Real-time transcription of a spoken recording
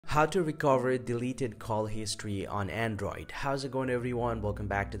How to recover deleted call history on Android. How's it going, everyone? Welcome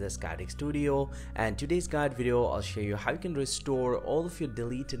back to the SkyTech Studio, and today's guide video I'll show you how you can restore all of your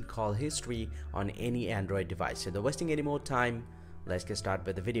deleted call history on any Android device. So without wasting any more time, let's get started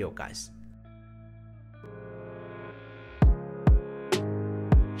with the video, guys.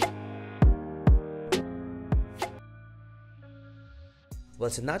 Well,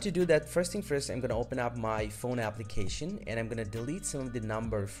 so now to do that, first thing first, I'm going to open up my phone application and I'm going to delete some of the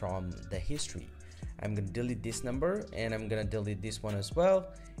number from the history. I'm going to delete this number and I'm going to delete this one as well.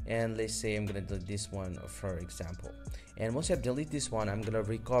 And let's say I'm going to delete this one, for example. And once I delete this one, I'm going to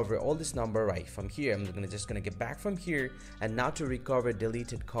recover all this number right from here. I'm just going to get back from here. And now to recover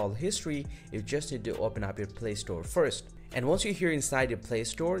deleted call history, you just need to open up your Play Store first. And once you're here inside your Play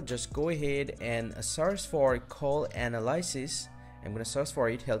Store, just go ahead and search for Call Analysis. I'm going to search for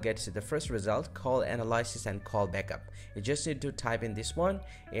it. He'll get to the first result, Call Analysis and Call Backup. You just need to type in this one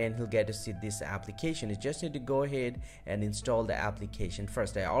and he'll get to see this application. You just need to go ahead and install the application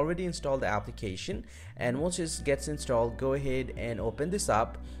first. I already installed the application, and once it gets installed, go ahead and open this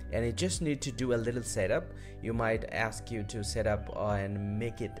up, and you just need to do a little setup. You might ask you to set up and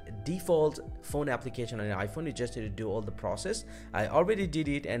make it default phone application on your iPhone. You just need to do all the process. I already did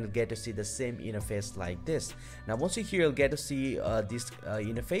it and get to see the same interface like this. Now once you're here, you'll get to see this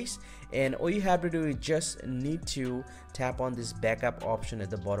interface, and all you have to do is just need to tap on this backup option at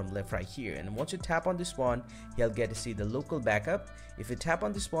the bottom left right here. And once you tap on this one, he'll get to see the local backup. If you tap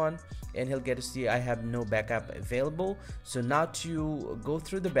on this one, and he'll get to see I have no backup available. So now to go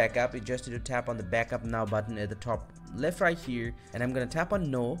through the backup, you just need to tap on the backup now button at the top left right here, and I'm gonna tap on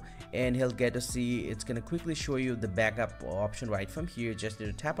no, and he'll get to see it's gonna quickly show you the backup option right from here. Just need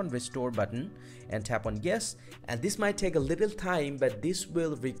to tap on restore button and tap on yes, and this might take a little time, but this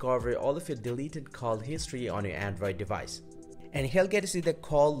will recover all of your deleted call history on your Android device. And he'll get to see the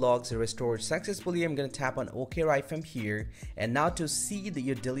call logs restored successfully. I'm going to tap on OK right from here. And now to see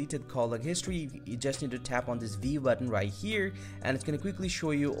your deleted call log history, you just need to tap on this V button right here, and it's going to quickly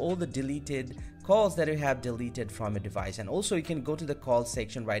show you all the deleted calls that you have deleted from your device. And also you can go to the call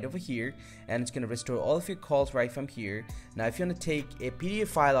section right over here, and it's going to restore all of your calls right from here. Now if you want to take a PDF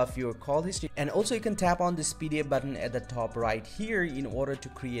file of your call history, and also you can tap on this PDF button at the top right here in order to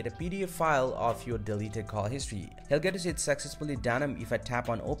create a PDF file of your deleted call history. He'll get to see it successfully done. If I tap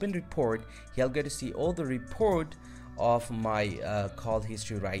on open report, he'll get to see all the report of my call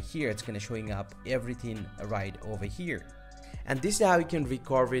history right here. It's going to showing up everything right over here. And this is how you can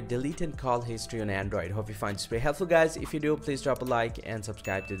recover deleted call history on Android. Hope you find this very helpful, guys. If you do, please drop a like and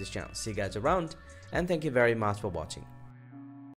subscribe to this channel. See you guys around, and thank you very much for watching.